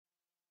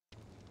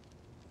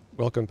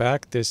Welcome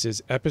back. This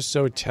is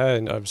episode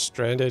 10 of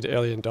Stranded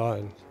Alien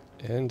Dawn,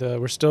 and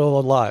we're still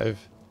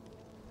alive.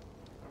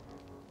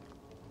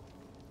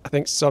 I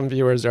think some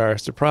viewers are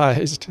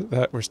surprised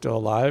that we're still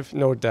alive.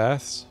 No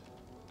deaths.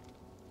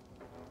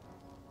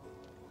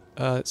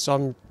 So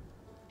I'm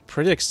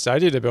pretty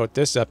excited about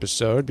this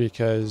episode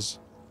because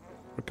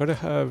we're going to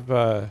have...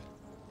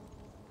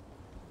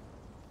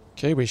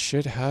 okay, we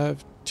should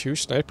have 2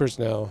 snipers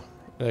now.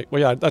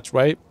 Well, yeah, that's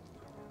right.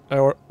 I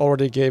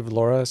already gave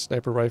Laura a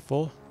sniper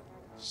rifle.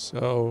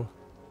 So,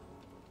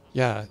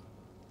 yeah.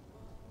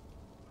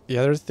 The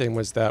other thing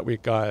was that we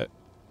got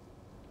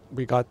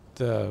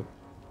the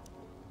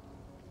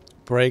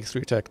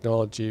breakthrough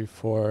technology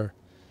for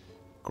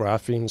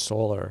graphene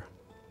solar.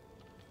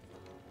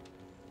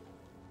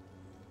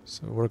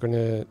 So we're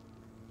gonna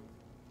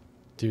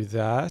do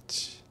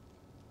that.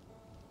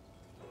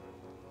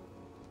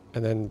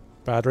 And then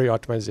battery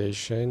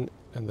optimization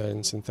and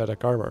then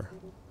synthetic armor.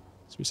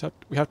 So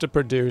we have to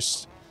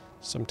produce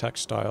some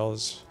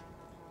textiles.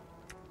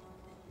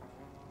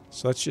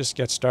 So let's just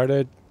get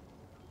started.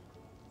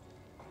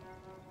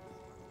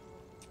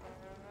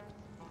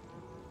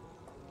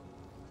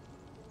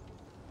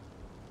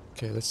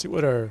 Okay, let's see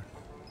what our...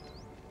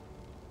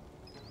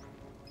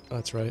 Oh,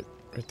 that's right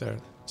there.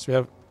 So we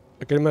have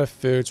a good amount of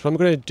food. So what I'm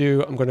going to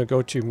do, I'm going to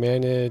go to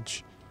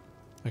manage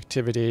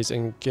activities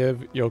and give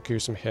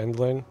Yoku some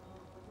handling.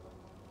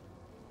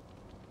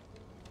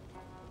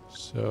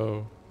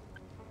 So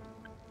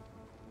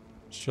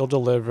she'll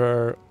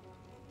deliver...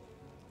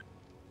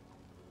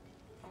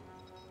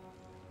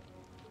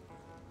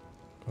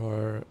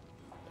 Or,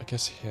 I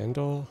guess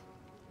handle?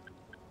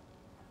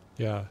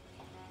 Yeah.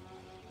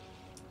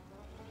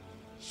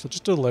 She'll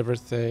just deliver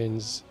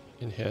things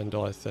in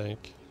handle, I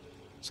think.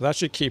 So that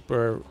should keep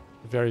her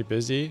very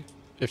busy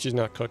if she's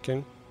not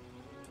cooking.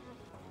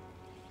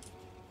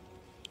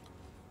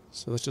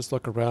 So let's just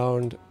look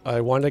around.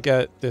 I want to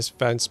get this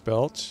fence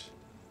built.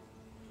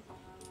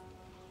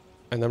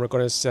 And then we're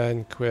going to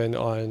send Quinn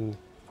on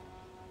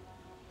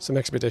some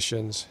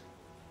expeditions.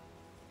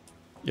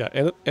 Yeah,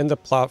 and the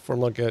platform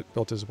will get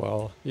built as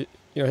well. You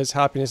know, his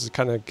happiness is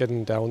kind of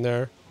getting down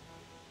there.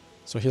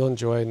 So he'll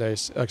enjoy a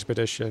nice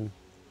expedition.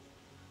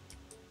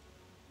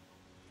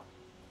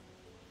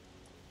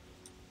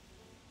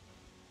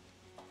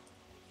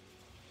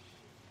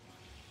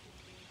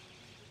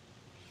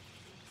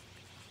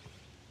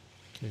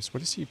 Okay, so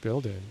what is he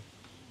building?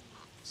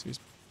 So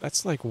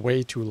that's like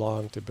way too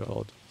long to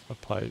build a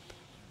pipe.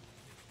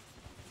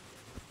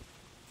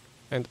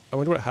 And I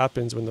wonder what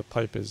happens when the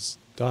pipe is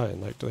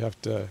done. Like, do they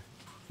have to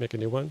make a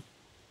new one?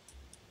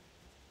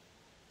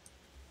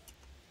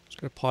 Just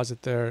gonna pause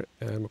it there,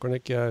 and we're gonna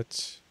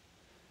get...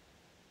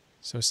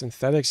 So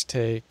synthetics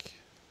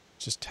take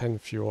just 10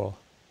 fuel.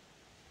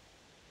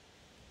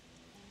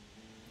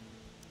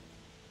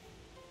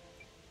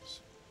 So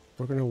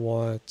we're gonna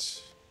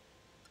want...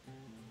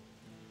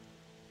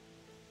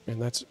 And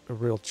that's a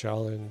real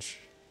challenge.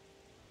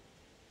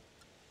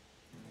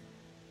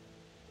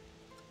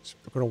 So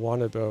we're gonna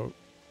want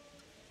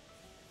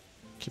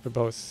keep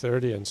about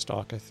 30 in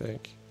stock, I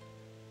think.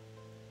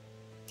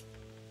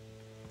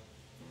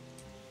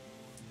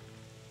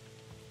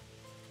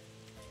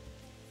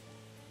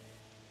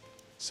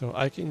 So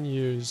I can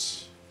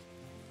use...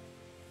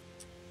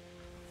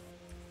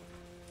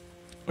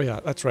 Oh yeah,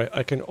 that's right.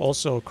 I can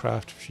also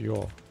craft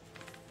fuel.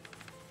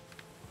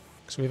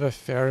 So we have a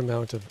fair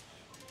amount of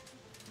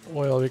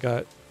oil.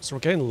 So we're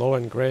getting low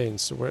on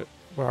grains. So where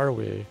are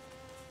we?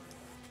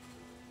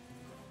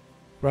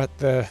 We're at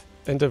the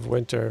end of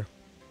winter.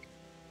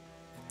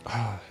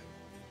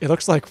 It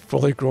looks like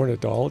fully grown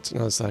adults,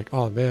 and I was like,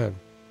 oh man.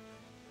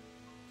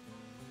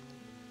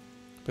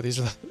 But these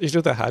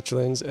are the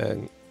hatchlings,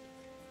 and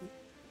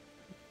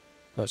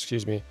oh,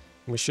 excuse me.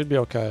 We should be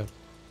okay.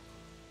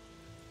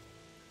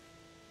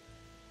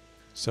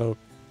 So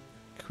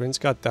Quinn's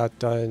got that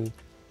done.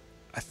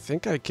 I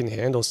think I can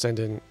handle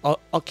sending...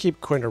 I'll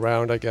keep Quinn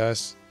around, I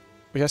guess.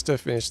 He has to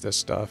finish this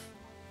stuff.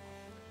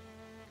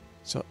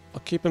 So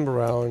I'll keep him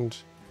around.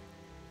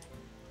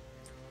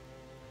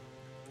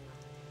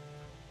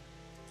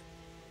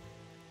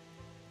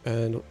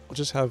 And we'll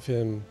just have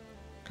him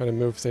kind of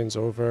move things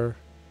over.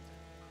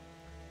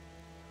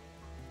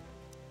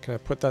 Can I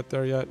put that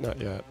there yet?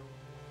 Not yet.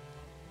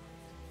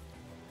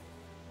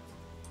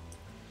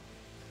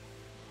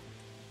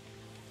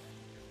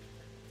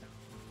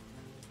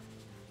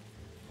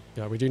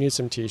 Yeah, we do need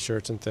some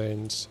t-shirts and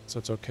things, so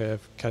it's okay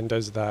if Ken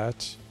does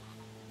that.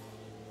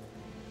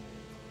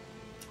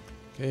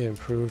 Okay,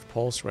 improved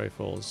pulse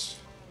rifles.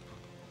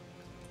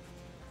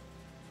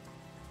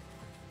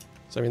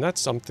 So, I mean,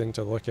 that's something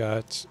to look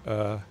at.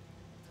 I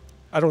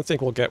don't think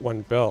we'll get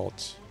one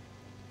built.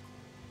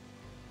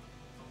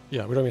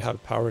 Yeah, we don't even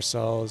have power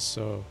cells,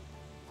 so...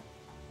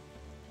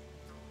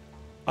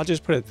 I'll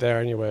just put it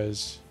there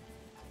anyways.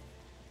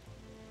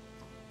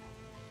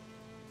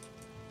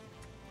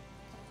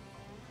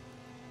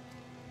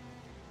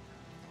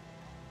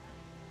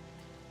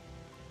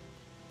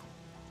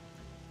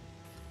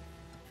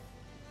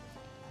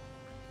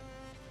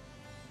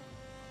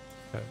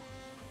 Okay.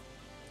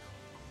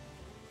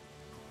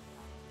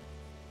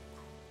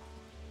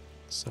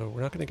 So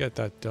we're not going to get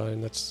that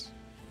done. It's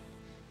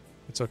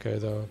okay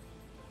though.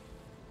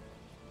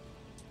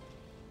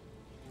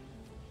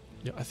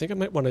 Yeah, I think I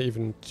might want to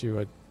even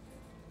do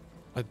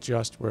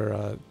adjust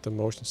where the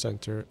motion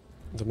sensor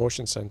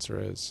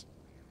is.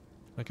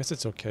 I guess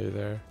it's okay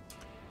there.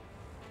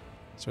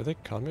 So are they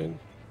coming?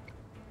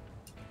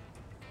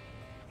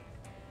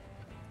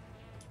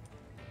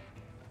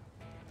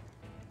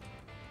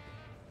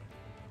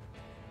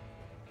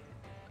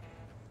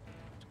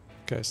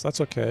 Okay, so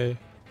that's okay.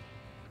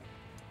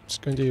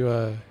 Just going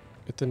to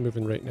get them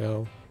moving right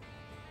now.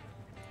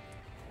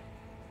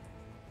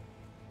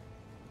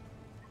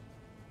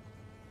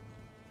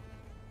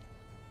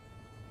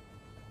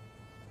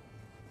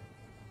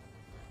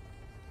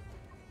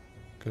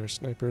 Okay, there's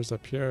snipers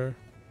up here.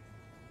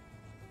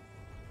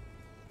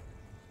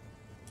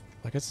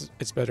 I guess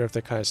it's better if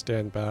they kind of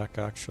stand back,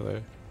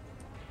 actually.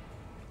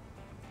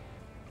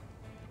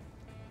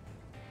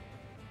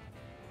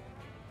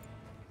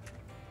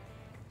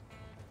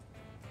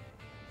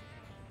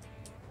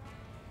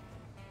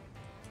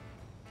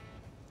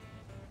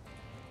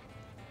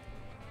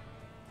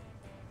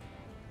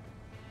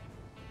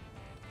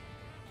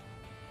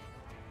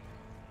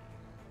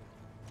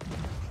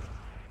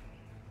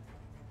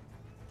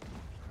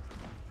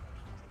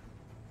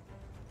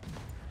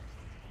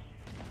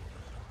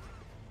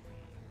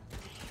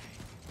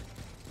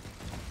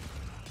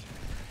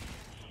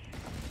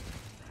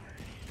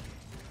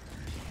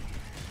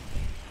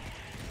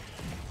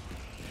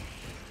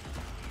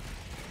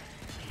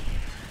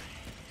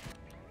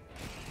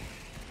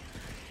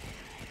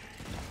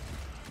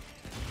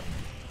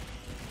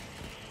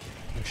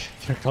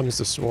 Here comes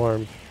the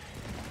swarm.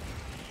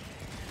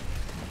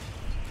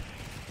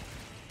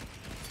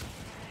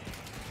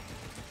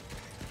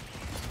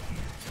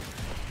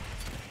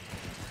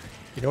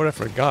 You know what I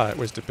forgot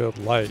was to build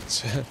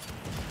lights. It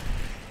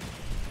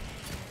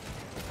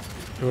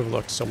would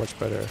look so much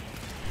better.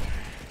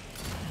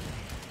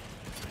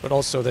 But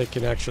also they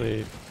can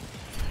actually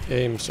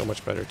aim so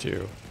much better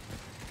too.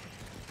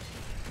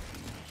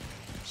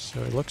 So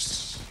it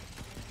looks...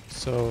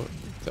 So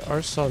there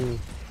are some...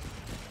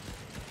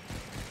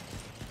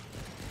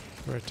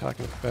 We're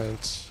attacking the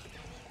fence.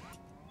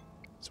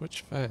 So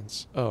which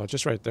fence? Oh,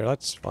 just right there.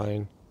 That's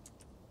fine.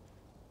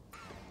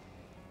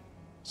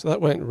 So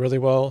that went really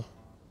well.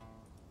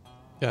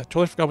 Yeah,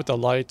 totally forgot about the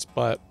lights,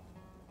 but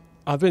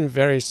I've been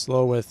very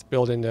slow with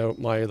building out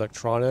my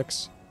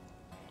electronics.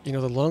 You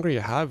know, the longer you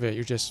have it,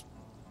 you're just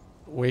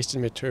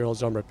wasting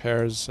materials on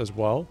repairs as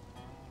well.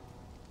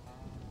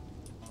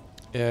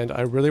 And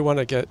I really want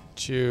to get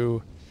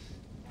to...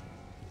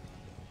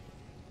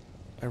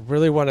 I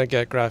really want to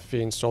get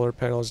graphene solar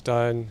panels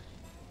done.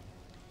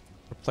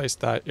 Replace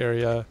that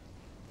area.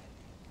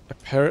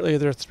 Apparently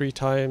they're 3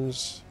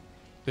 times...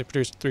 They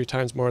produce 3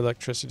 times more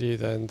electricity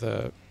than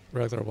the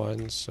regular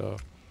ones, so...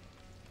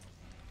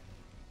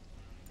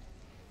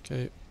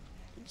 Okay,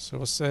 so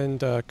we'll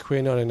send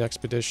Quinn on an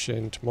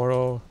expedition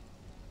tomorrow.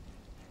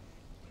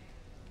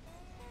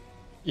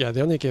 Yeah,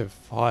 they only give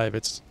 5.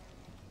 It's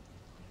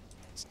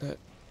not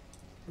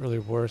really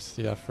worth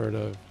the effort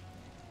of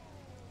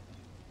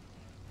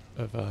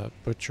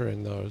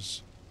butchering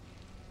those.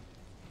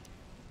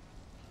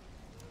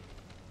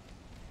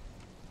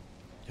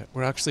 Yeah,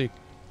 we're actually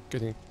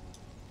getting...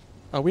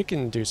 we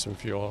can do some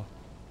fuel.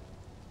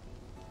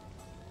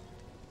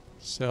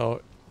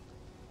 So,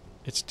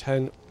 it's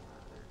 10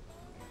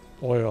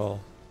 oil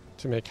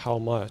to make how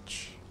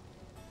much?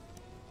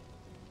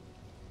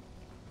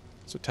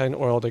 So 10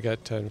 oil to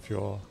get 10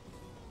 fuel.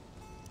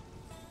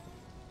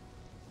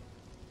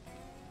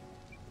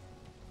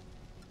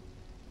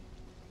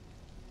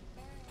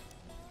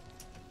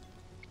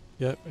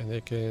 Yep, and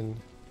they can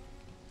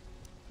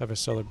have a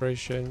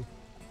celebration.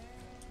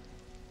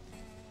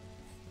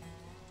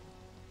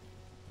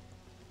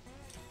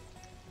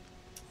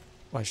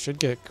 Oh, I should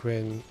get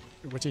Quinn.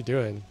 What's he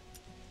doing?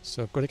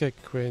 So I'm going to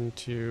get Quinn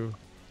to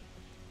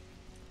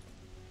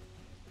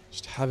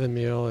just have a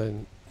meal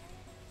and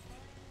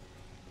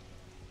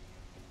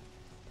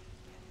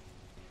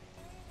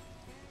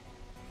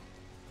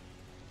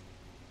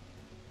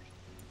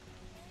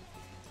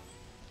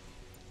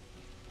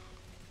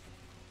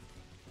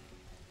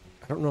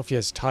I don't know if he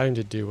has time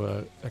to do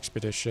a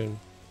expedition.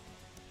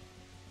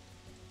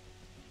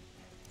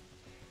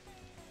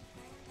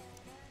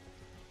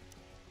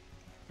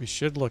 We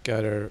should look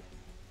at our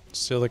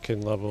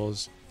silicon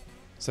levels.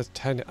 It's at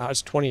 10.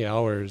 It's 20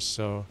 hours,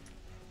 so.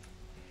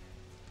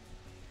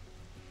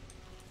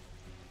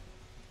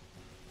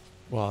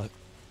 Well,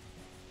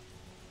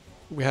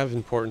 we have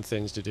important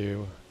things to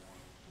do,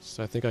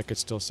 so I think I could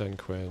still send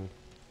Quinn.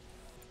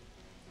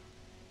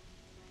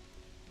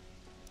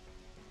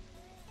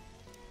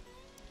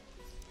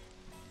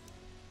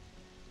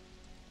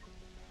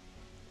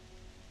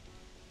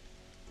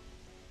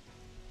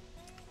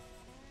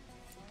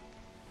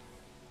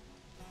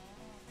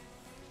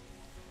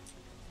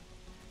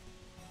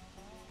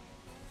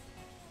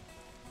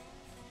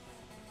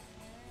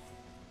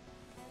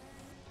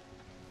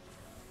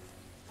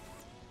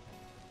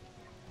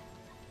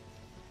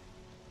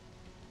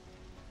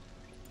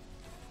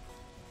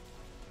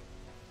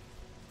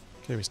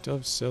 Okay, we still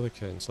have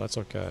silicon, so that's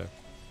okay.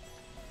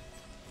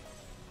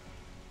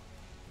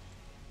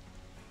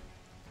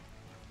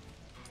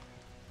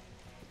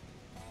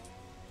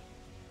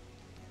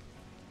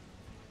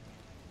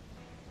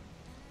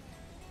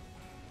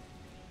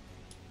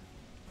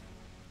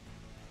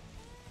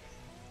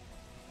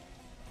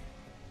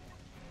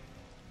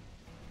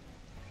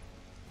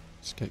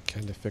 Just get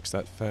Ken to fix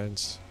that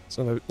fence. It's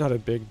not a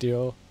big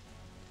deal.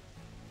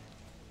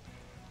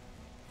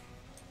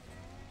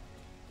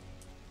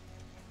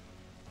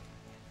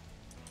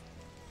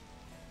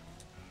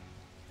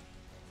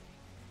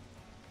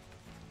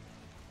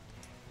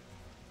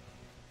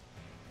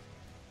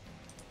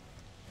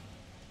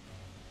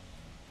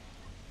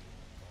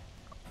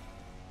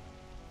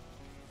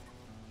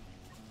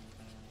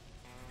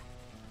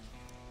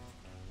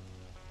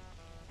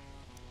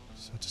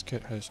 So just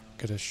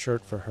get a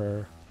shirt for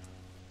her.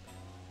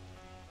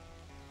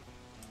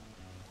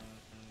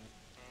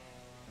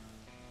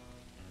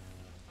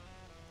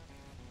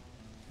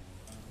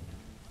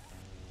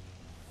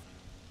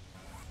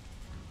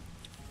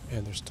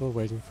 And they're still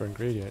waiting for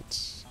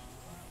ingredients.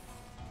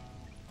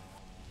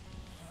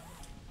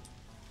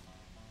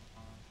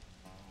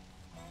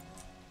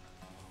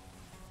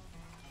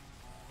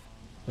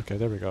 Okay,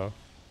 there we go.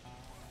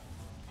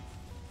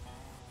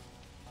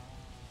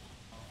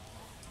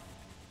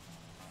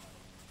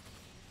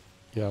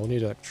 Yeah, we'll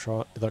need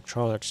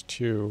electronics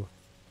too.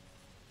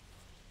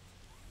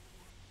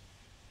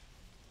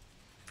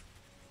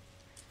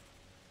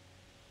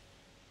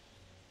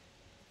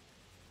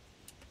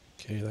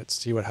 Okay, let's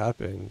see what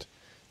happened.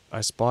 I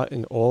spot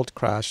an old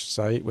crash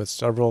site with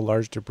several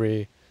large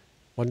debris.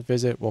 One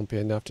visit won't be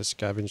enough to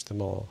scavenge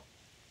them all.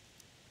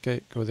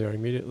 Okay, go there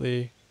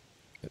immediately.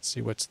 Let's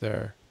see what's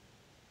there.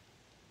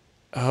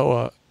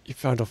 Oh, you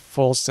found a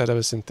full set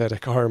of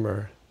synthetic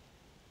armor.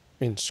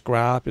 I mean,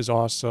 scrap is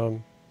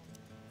awesome.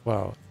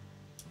 Wow.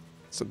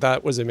 So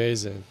that was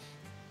amazing.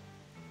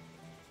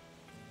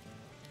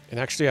 And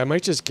actually, I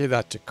might just give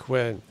that to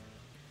Quinn.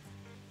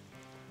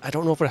 I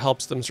don't know if it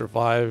helps them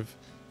survive,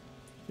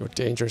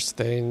 dangerous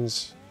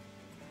things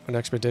on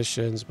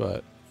expeditions,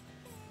 but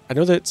I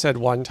know that it said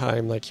one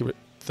time like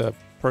the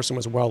person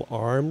was well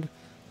armed,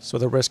 so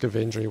the risk of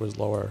injury was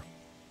lower.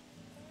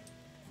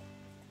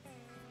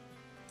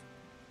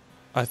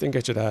 I think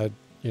it should add,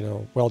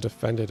 well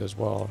defended as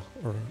well,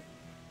 or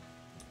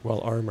well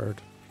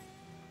armored.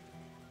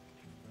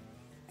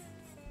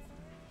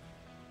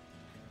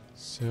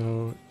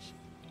 So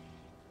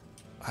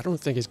I don't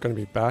think he's going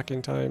to be back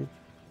in time.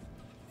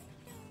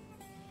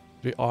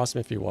 It'd be awesome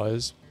if he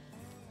was.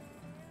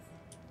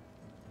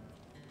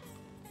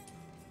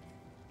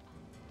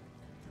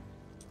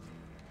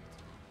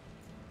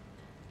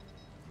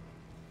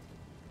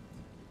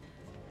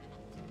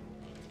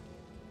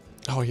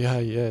 Oh yeah,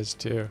 he is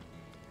too.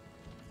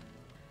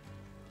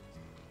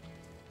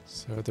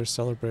 So they're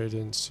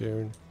celebrating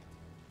soon.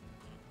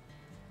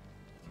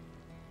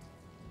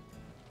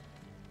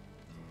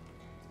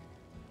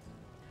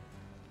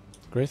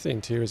 The great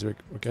thing too is we're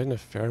getting a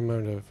fair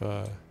amount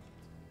of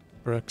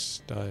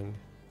bricks done.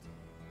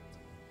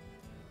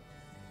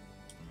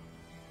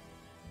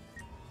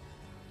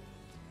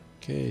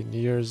 Okay, New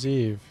Year's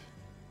Eve.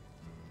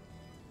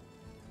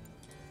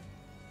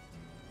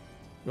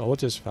 Well, we'll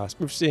just fast.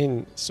 We've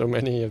seen so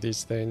many of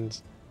these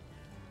things.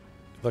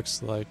 It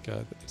looks like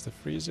is the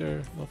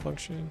freezer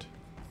malfunctioned?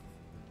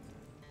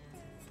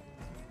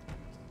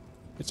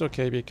 It's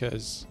okay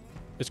because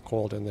it's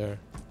cold in there.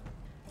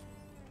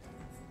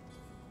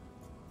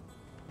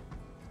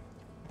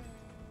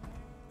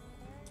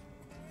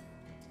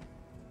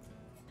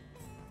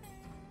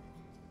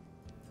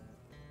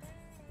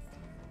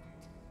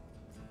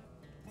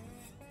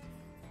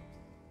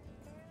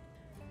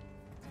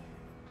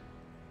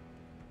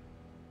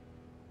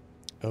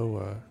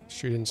 Oh,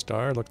 shooting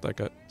star looked like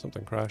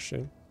something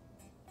crashing.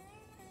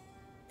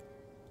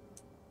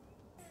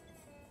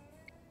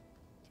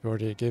 You've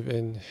already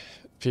given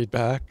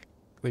feedback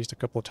at least a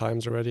couple of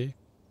times already.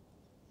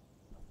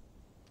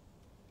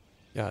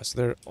 Yeah, so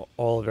they're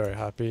all very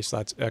happy, so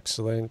that's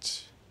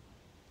excellent.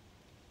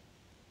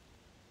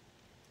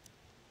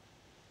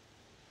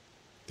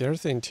 The other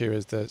thing too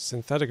is the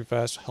synthetic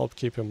vest help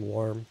keep him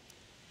warm.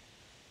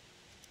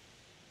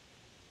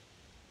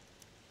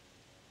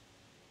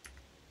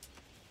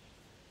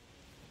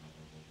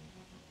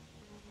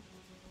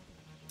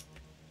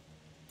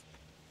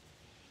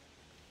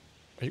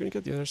 Are you gonna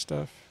get the other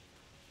stuff?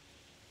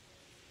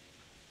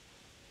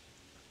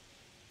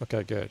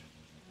 Okay, good.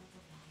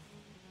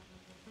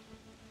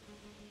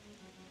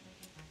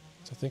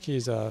 So I think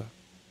he's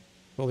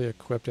fully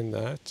equipped in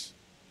that.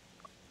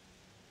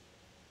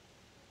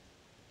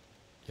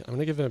 Yeah, I'm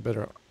gonna give him a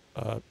better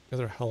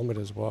other helmet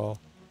as well.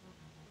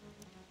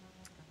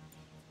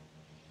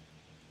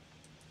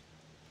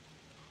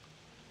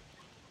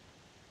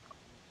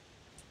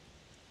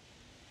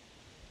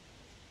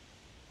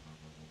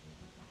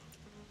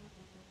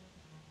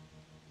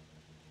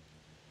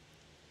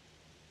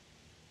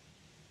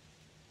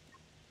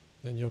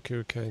 Then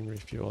Yoku can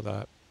refuel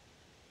that.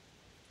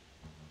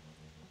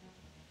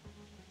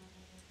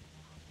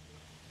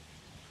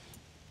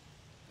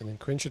 And then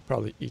Quinn should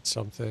probably eat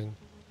something.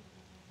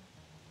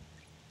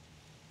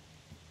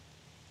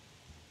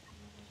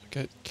 Look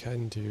at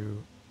Ken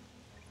do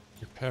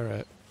repair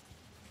it.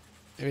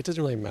 Maybe it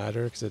doesn't really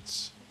matter because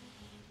it's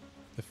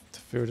the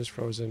food is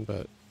frozen,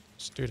 but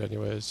let's do it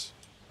anyways.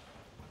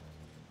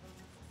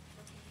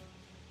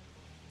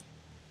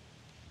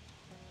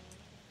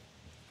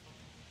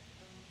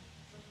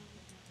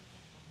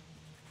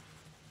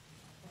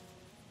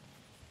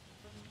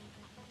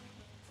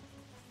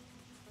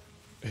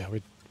 Yeah,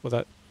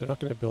 well they're not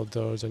going to build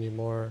those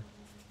anymore.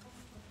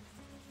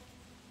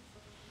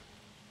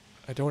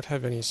 I don't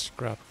have any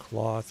scrap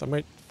cloth. I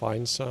might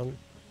find some.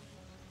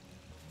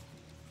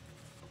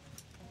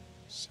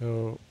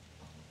 So,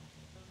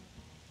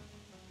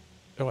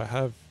 oh, I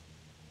have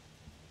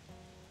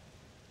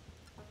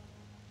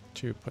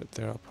to put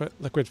there. I'll put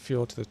liquid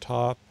fuel to the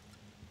top.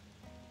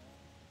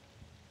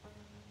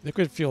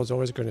 Liquid fuel is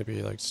always going to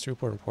be like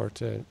super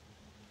important.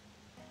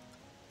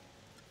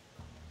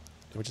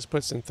 We'll just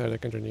put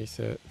synthetic underneath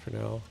it for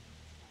now.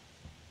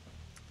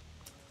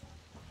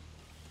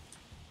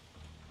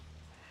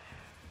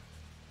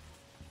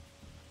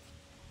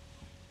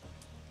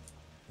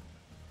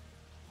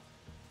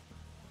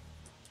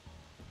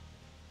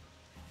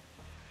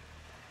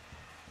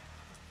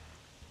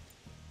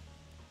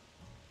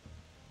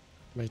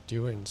 Am I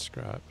doing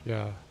scrap?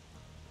 Yeah.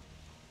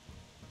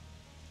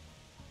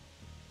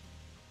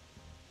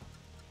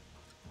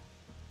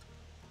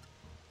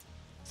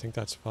 I think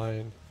that's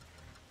fine.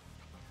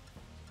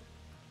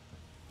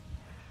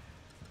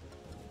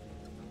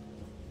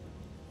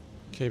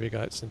 Okay, we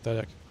got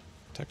synthetic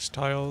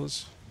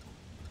textiles.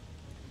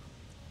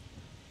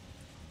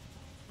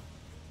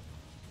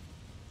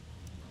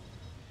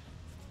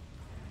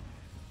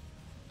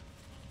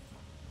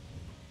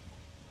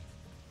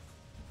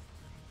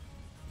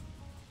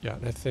 Yeah,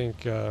 and I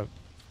think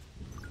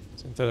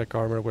synthetic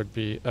armor would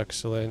be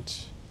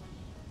excellent.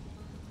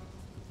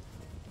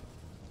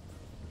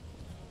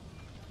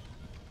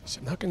 So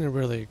I'm not going to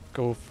really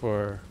go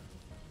for...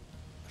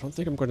 I don't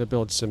think I'm going to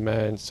build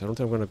cement. I don't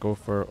think I'm going to go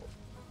for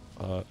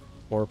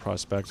ore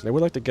prospects. And I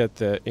would like to get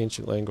the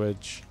ancient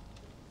language.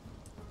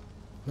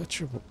 I'm not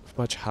sure if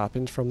much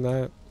happened from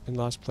that in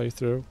last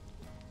playthrough.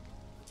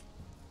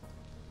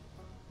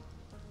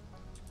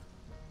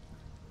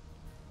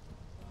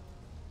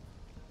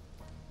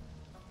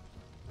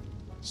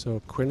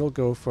 So Quinn will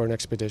go for an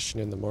expedition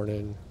in the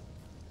morning.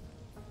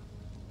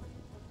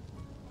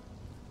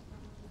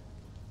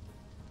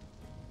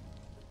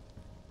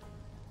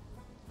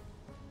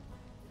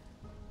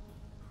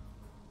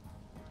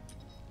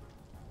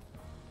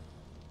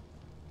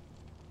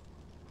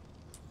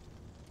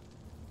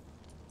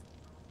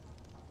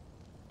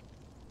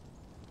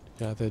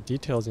 Yeah, the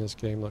details in this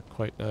game look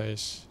quite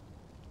nice.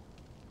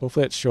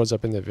 Hopefully it shows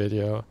up in the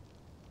video.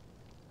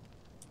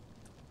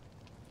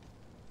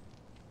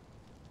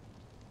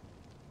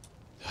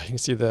 You can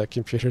see the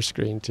computer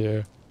screen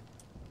too.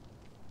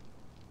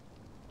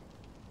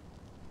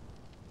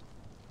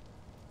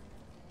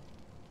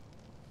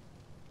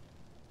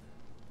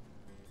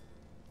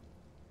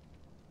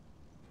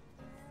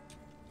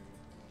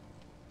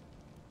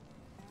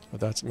 Oh,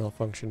 that's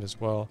malfunctioned as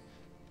well.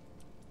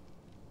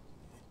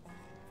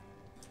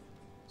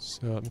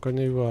 So I'm going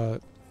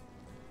to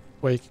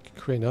wake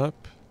Quinn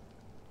up.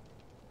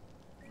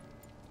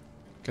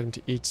 Get him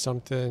to eat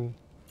something.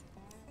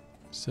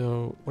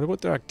 So what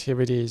about their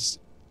activities?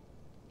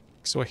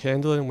 So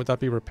handling, would that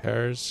be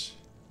repairs?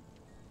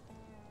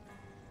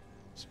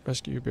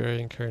 Rescue,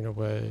 bury, and carrying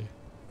away.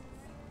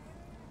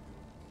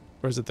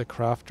 Or is it the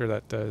crafter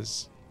that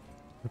does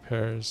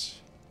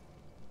repairs?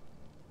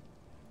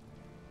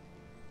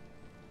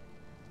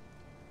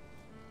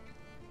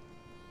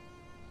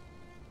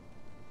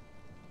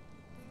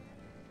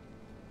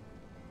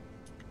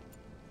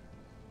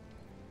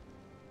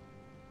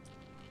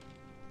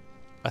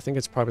 I think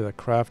it's probably the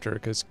crafter,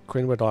 because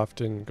Quinn would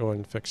often go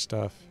and fix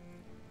stuff.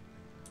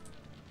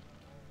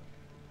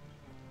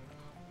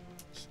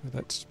 So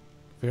that's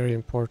very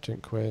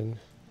important, Quinn.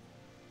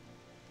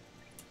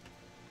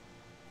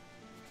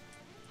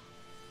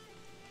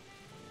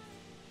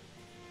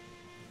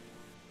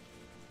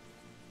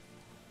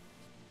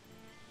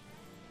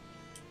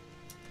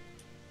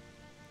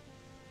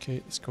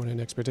 Okay, let's go on an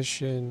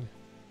expedition.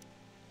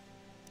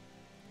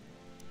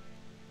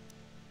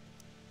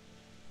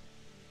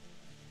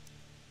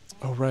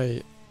 Oh,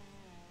 right.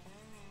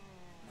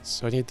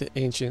 So I need the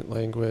ancient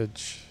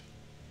language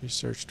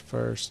researched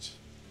first.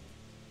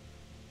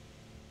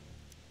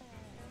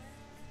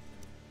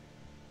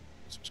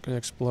 So I'm just going to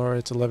explore.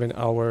 It's 11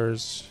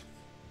 hours.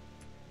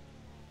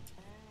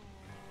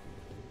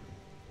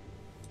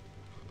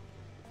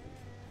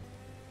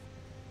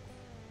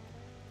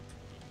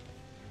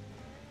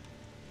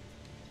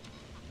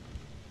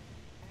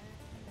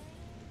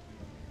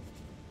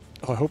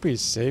 Oh, I hope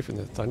he's safe in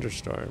the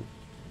thunderstorm.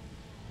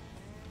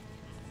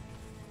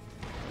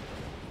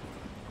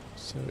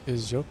 So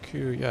is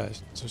Yoku, yeah,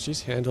 so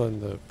she's handling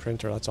the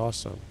printer, that's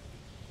awesome.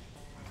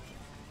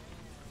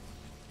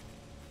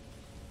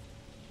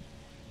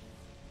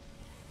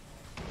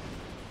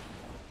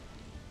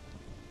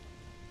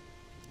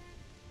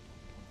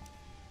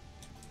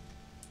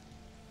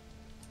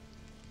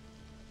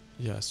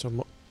 Yeah,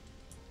 so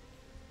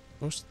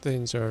most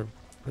things are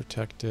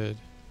protected.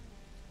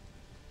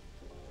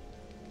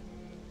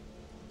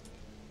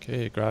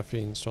 Okay,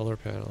 graphene solar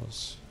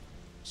panels,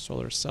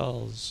 solar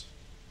cells.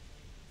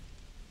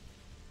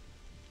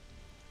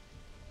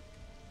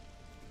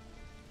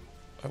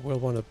 I will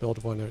want to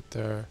build one out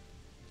there.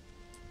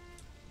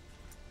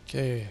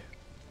 Okay.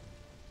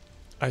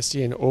 I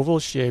see an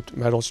oval-shaped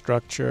metal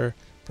structure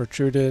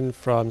protruding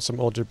from some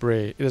old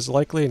debris. It is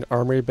likely an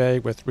armory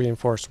bag with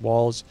reinforced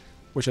walls,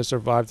 which has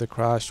survived the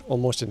crash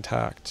almost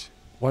intact.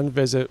 One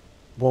visit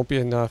won't be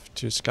enough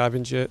to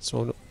scavenge it,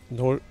 so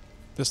note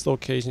this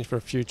location for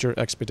future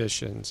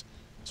expeditions.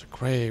 So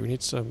great, we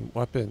need some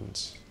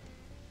weapons.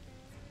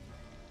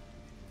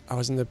 I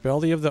was in the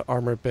belly of the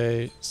armor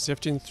bay,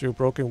 sifting through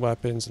broken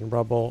weapons and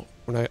rubble,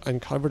 when I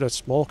uncovered a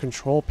small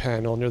control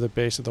panel near the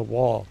base of the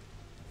wall.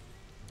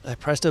 I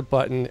pressed a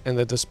button and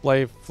the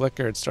display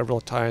flickered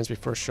several times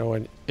before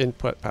showing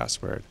input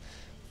password,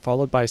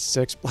 followed by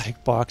 6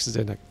 blank boxes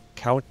and a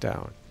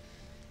countdown.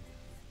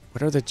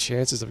 What are the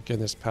chances of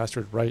getting this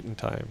password right in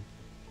time?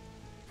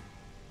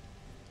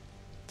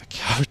 The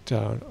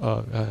countdown,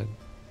 oh man.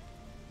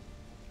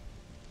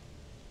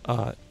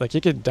 Like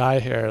you could die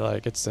here,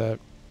 like it's a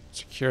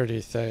security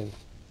thing.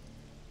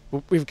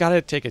 We've got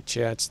to take a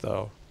chance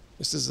though.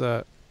 This is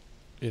a,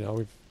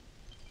 we've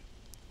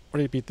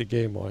already beat the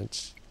game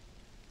once.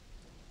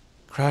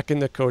 Cracking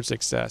the code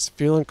success.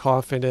 Feeling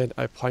confident,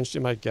 I punched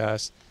in my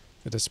guess.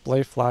 The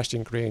display flashed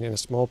in green and a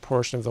small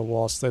portion of the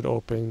wall slid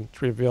open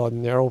to reveal a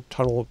narrow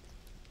tunnel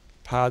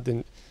path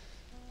and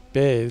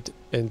bathed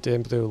in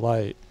dim blue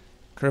light,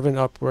 curving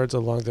upwards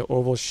along the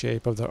oval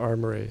shape of the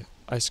armory.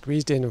 I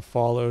squeezed in and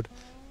followed,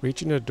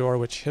 reaching a door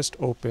which hissed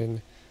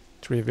open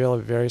to reveal a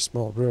very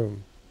small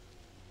room.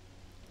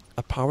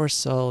 A power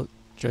cell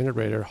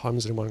generator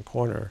hums in one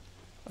corner.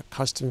 A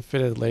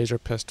custom-fitted laser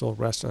pistol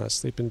rests on a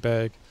sleeping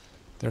bag.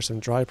 There's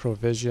some dry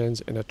provisions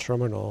in a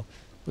terminal,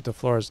 but the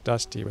floor is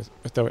dusty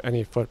without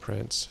any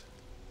footprints.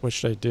 What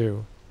should I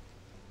do?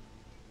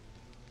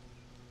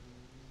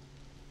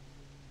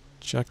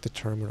 Check the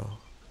terminal.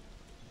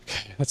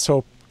 Okay, let's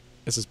hope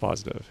this is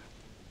positive.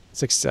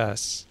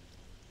 Success.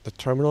 The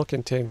terminal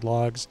contained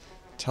logs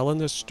telling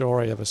the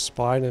story of a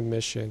spy on a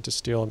mission to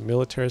steal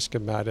military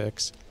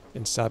schematics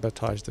and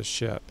sabotage the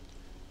ship.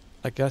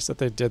 I guess that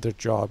they did their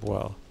job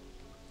well.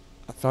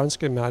 I found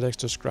schematics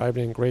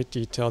describing in great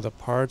detail the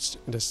parts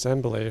and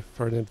assembly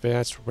for an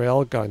advanced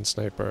railgun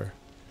sniper.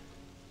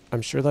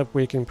 I'm sure that if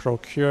we can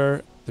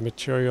procure the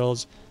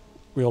materials,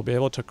 we will be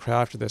able to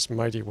craft this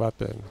mighty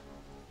weapon.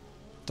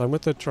 Done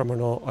with the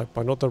terminal, I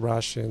bundled the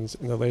rations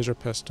and the laser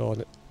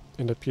pistol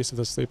in a piece of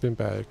the sleeping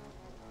bag,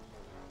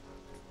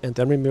 and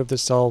then removed the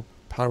cell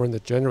powering the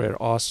generator.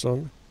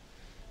 Awesome.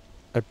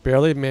 I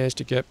barely managed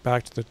to get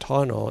back to the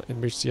tunnel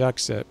and reach the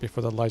exit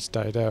before the lights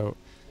died out.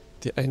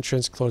 The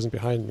entrance closing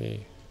behind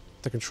me.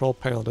 The control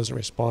panel doesn't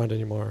respond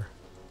anymore.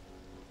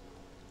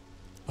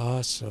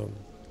 Awesome.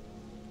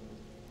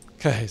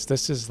 Okay, so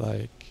this is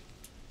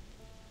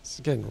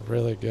getting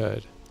really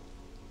good.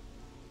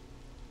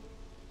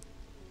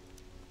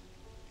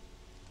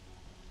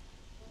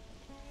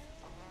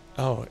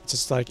 Oh, it's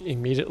just like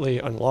immediately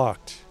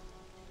unlocked.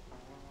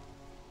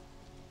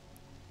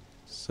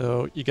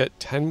 So you get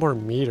 10 more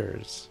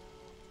meters.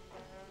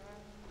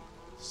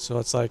 So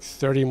it's like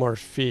 30 more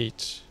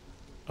feet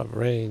of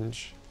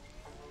range.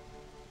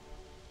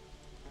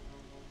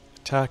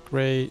 Attack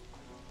rate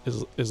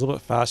is a little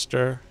bit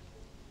faster.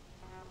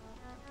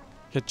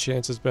 Hit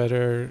chance is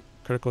better.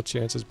 Critical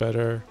chance is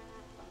better.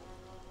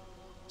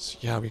 So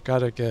yeah, we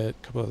gotta get a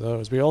couple of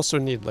those. We also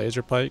need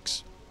laser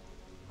pikes.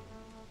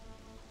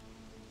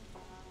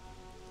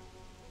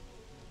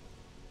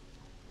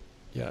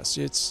 Yeah,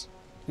 see, it's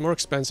more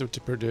expensive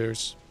to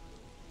produce.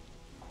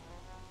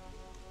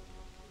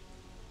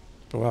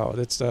 But wow,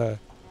 that's I'll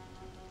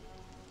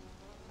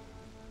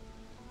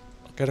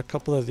get a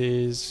couple of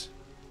these.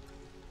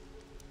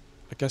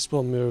 I guess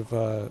we'll move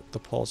the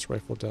pulse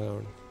rifle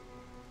down.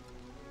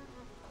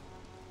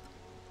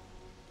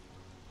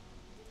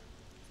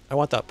 I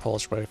want that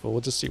pulse rifle.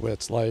 We'll just see what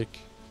it's like.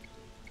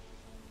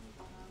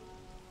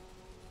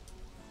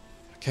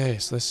 Okay,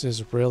 so this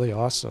is really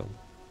awesome.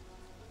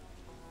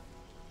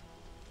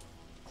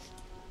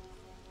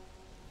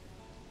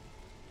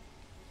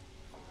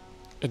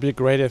 It'd be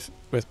great if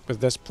with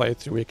this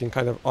playthrough we can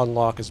kind of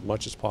unlock as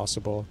much as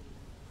possible.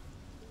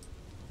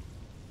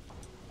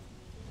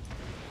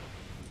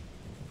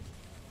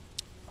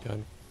 Yeah,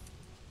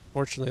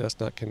 unfortunately that's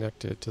not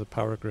connected to the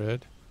power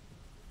grid.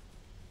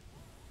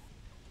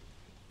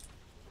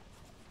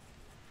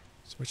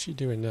 So what's she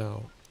doing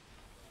now?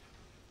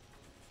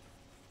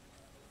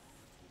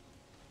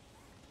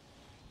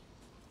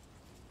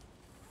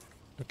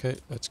 Okay,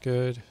 that's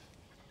good.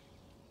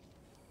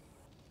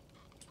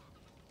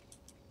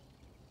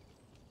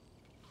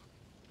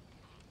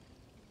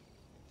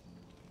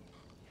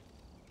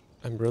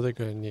 I'm really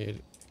going to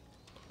need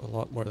a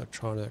lot more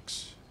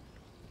electronics.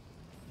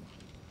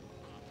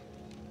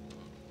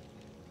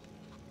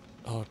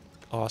 Oh,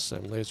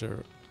 awesome.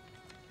 Laser.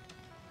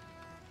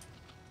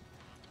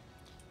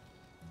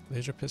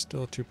 Laser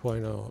pistol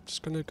 2.0. I'm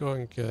just gonna go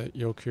and get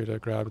Yoku to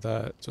grab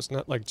that. So it's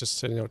not like just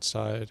sitting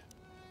outside.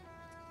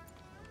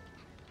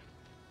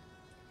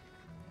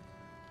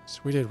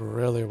 So we did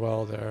really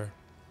well there.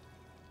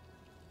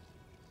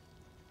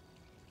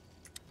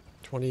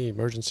 20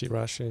 emergency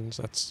rations,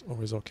 that's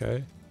always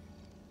okay.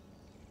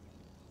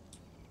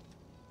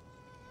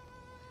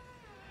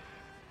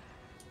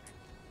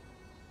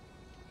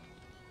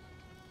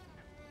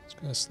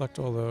 Just gonna select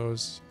all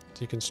those,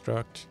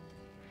 deconstruct.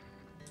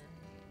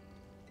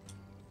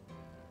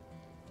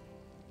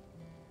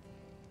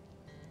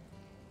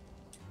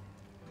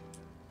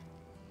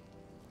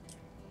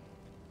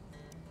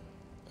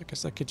 I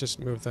guess I could just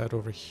move that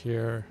over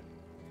here.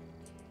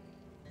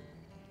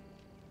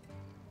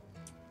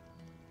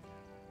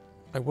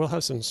 I will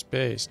have some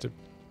space to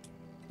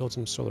build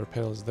some solar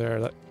panels there.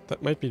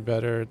 That might be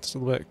better. It's a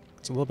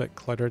little bit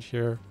cluttered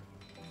here.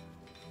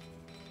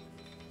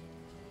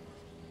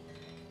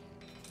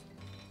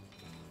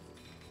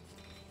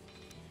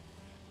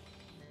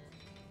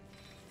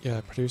 Yeah,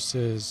 it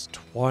produces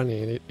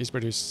 20 and he's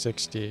produced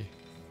 60.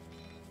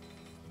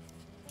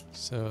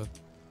 So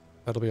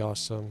that'll be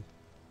awesome.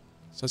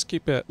 So let's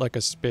keep it like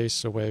a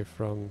space away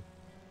from...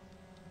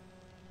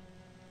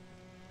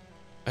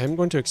 I am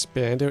going to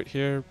expand out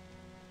here,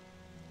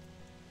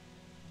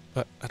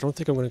 but I don't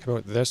think I'm going to come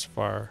out this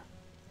far.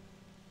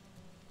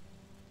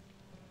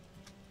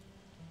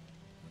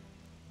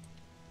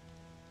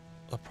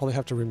 I'll probably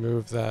have to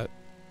remove that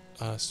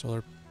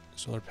solar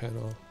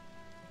panel.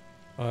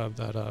 I'll have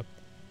that up.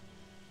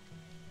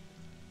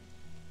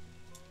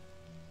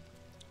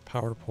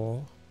 Power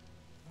pole.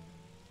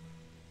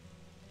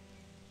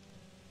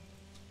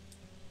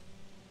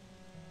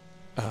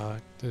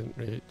 Didn't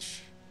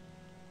reach.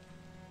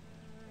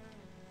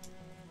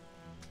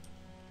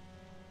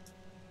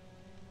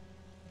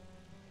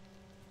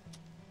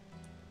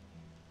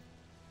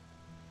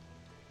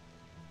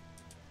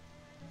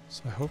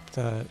 So I hope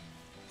that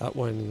that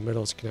one in the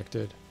middle is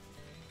connected.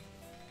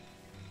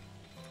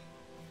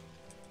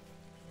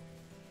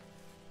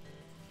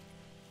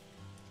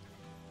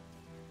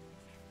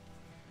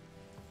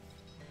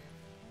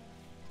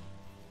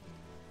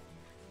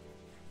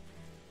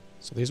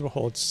 So these will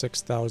hold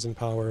 6,000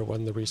 power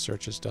when the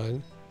research is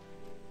done.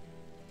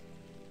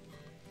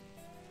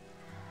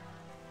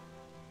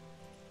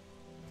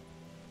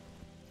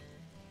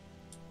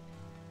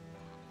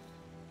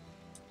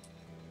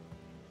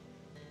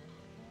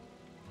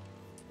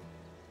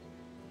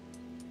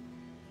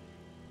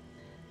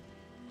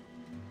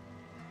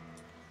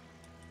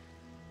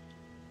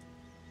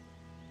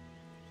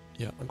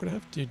 Yeah, I'm gonna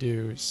have to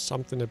do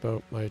something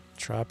about my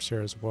traps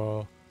here as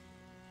well.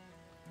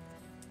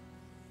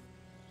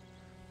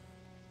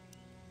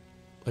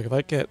 Like if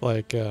I get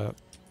like a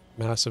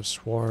massive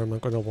swarm, I'm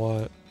gonna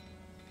want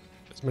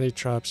as many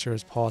traps here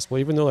as possible.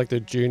 Even though like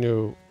the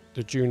Juno,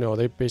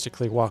 they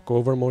basically walk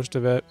over most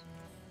of it.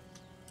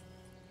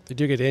 They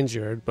do get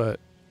injured, but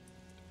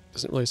it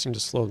doesn't really seem to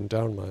slow them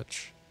down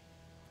much.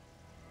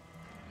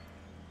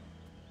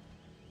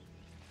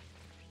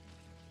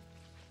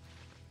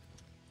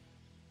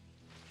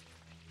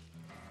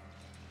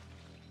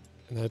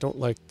 And I don't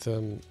like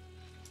them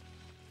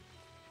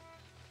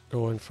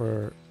going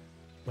for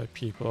my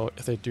people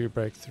if they do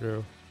break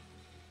through.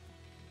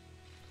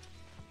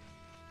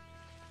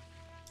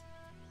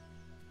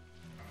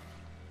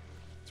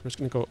 So we're just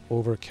gonna go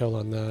overkill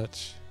on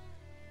that.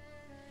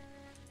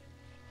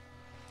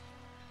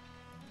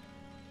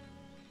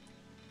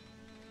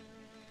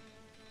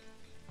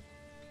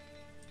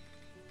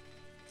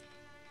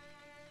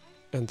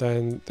 And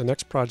then the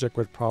next project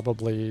would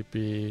probably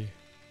be,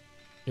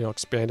 you know,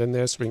 expanding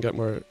this so we can get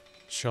more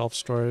shelf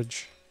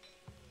storage.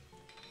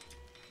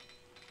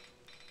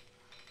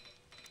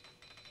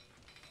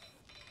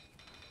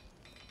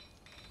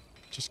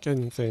 Just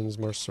getting things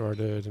more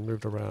sorted and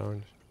moved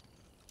around.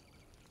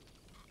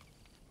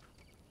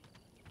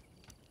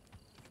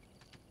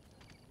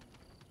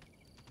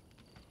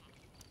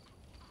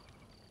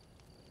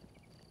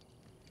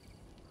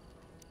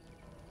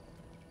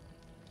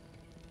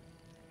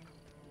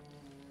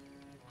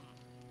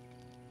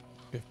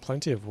 We have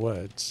plenty of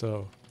wood,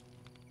 so...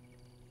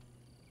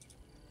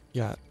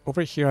 Yeah,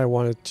 over here I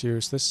wanted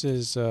to... So this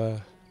is,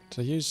 did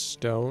I use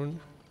stone?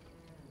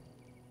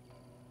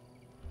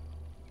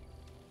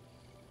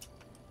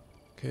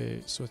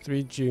 Okay, so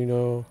 3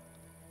 Juno.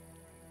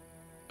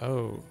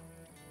 Oh.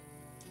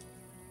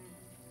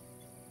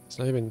 It's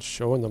not even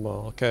showing them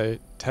all. Okay,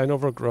 10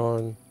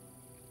 overgrown.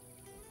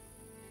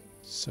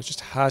 So just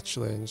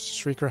hatchlings,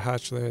 Shrieker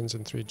hatchlings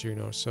and 3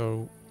 Juno.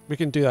 So we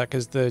can do that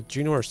because the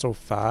Juno are so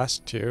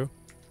fast too.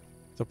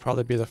 They'll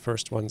probably be the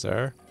first ones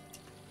there.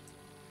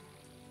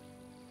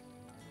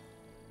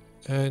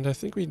 And I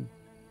think we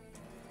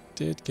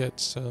did get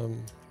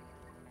some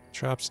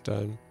traps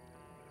done.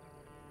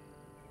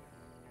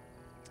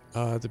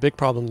 The big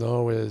problem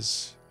though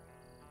is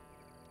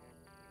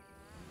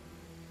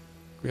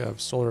we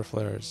have solar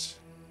flares.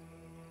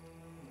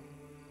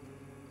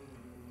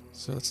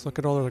 So let's look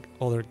at all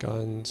their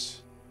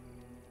guns.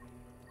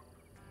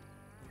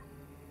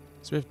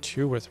 So we have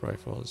 2 with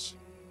rifles.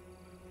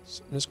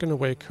 So I'm just gonna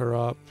wake her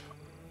up.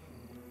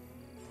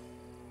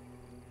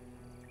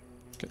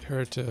 Get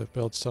her to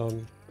build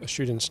a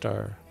shooting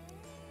star.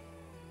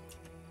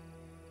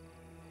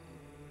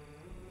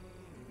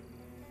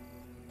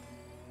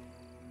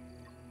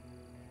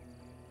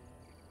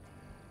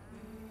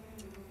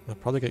 I'll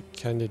probably get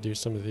Ken to do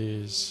some of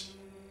these.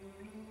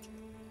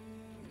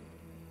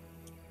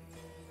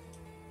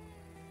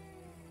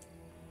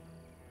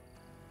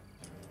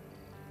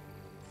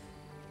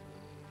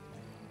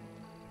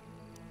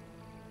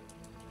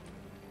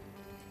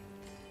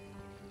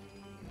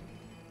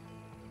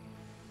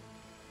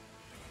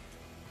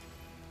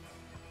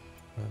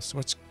 So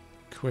what's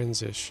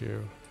Quinn's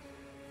issue?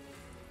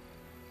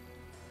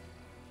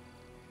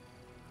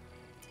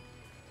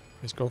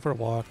 He's going for a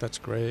walk, that's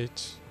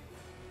great.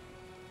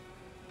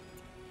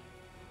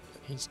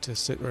 Needs to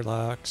sit and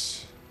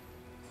relax.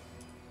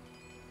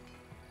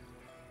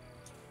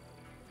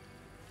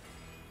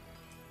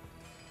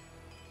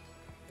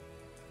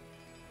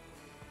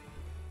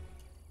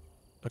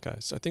 Okay,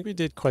 so I think we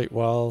did quite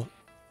well.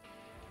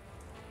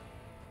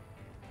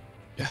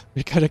 Yeah,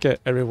 we gotta get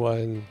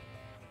everyone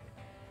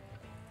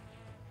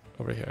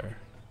over here.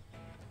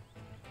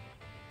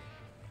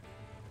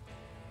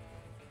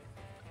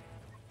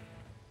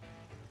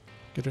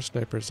 Get our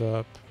snipers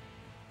up.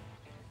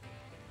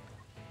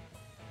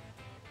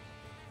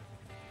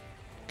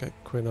 Get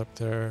Quinn up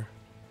there.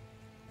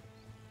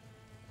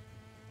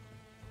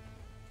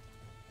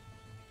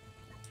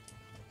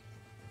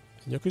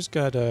 And Yoku's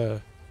got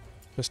a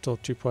pistol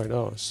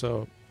 2.0,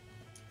 so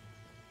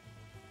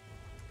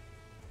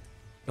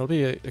it'll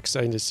be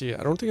exciting to see.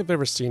 I don't think I've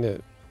ever seen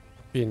it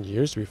being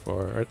used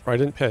before, or I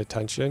didn't pay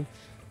attention.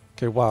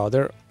 Okay, wow,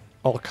 they're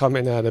all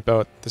coming at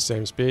about the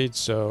same speed,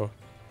 so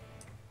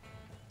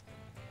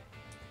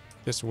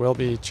this will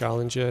be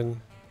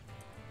challenging.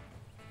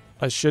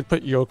 I should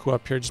put Yoku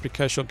up here just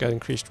because she'll get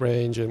increased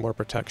range and more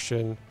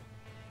protection.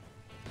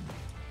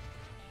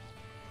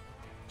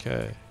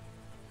 Okay,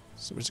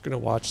 so we're just gonna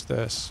watch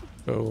this.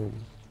 Boom.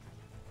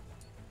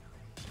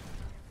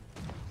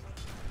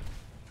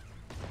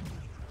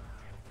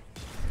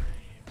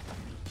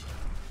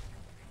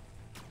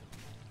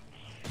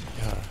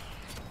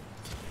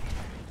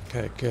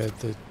 Okay, good.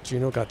 The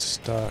Juno got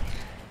stuck.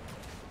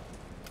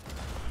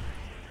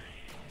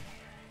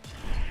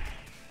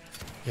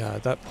 Yeah,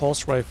 that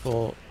pulse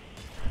rifle.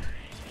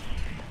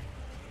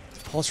 The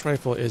pulse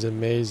rifle is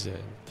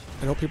amazing.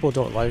 I know people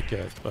don't like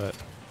it, but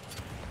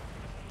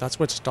that's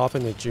what's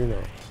stopping the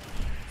Juno.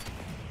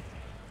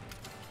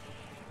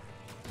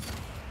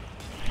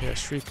 Okay, a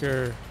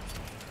Shrieker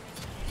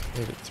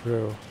made it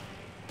through.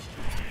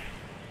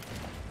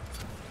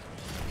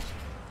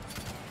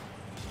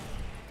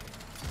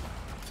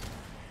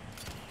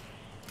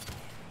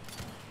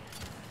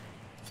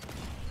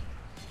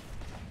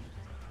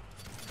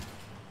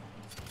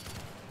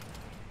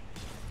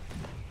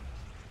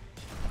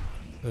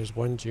 There's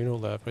one Juno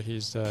left, but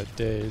he's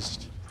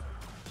dazed.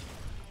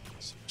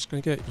 So I'm just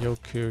gonna get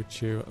Yoku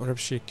to. I wonder if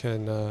she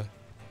can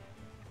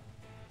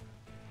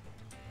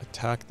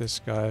attack this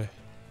guy.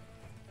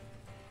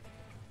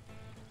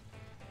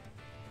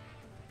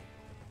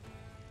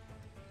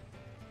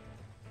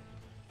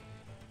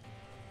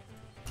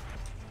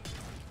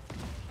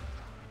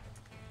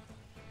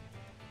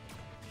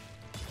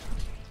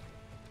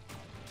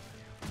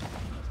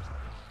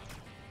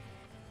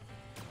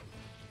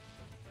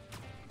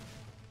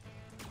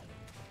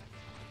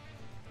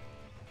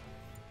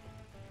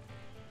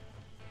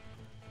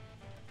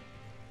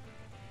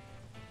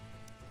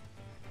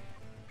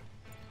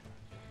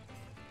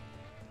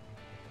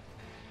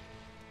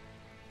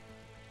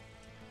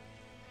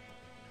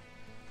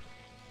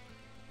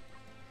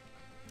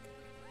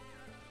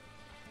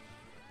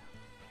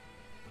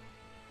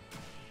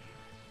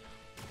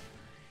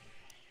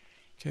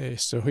 Okay,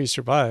 so he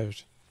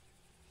survived.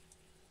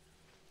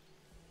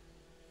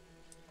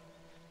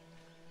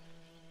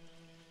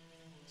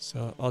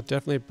 So I'll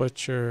definitely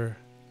butcher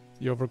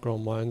the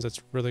overgrown ones.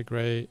 That's really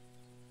great.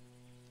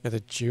 Yeah,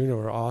 the Juno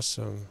are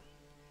awesome.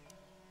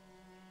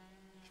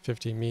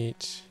 50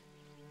 meat.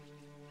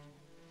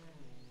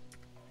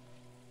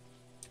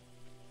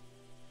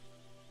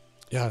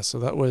 Yeah, so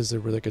that was a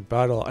really good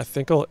battle. I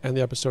think I'll end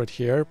the episode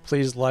here.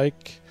 Please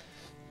like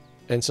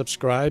and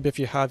subscribe if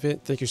you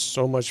haven't. Thank you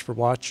so much for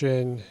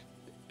watching,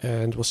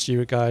 and we'll see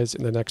you guys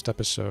in the next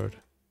episode.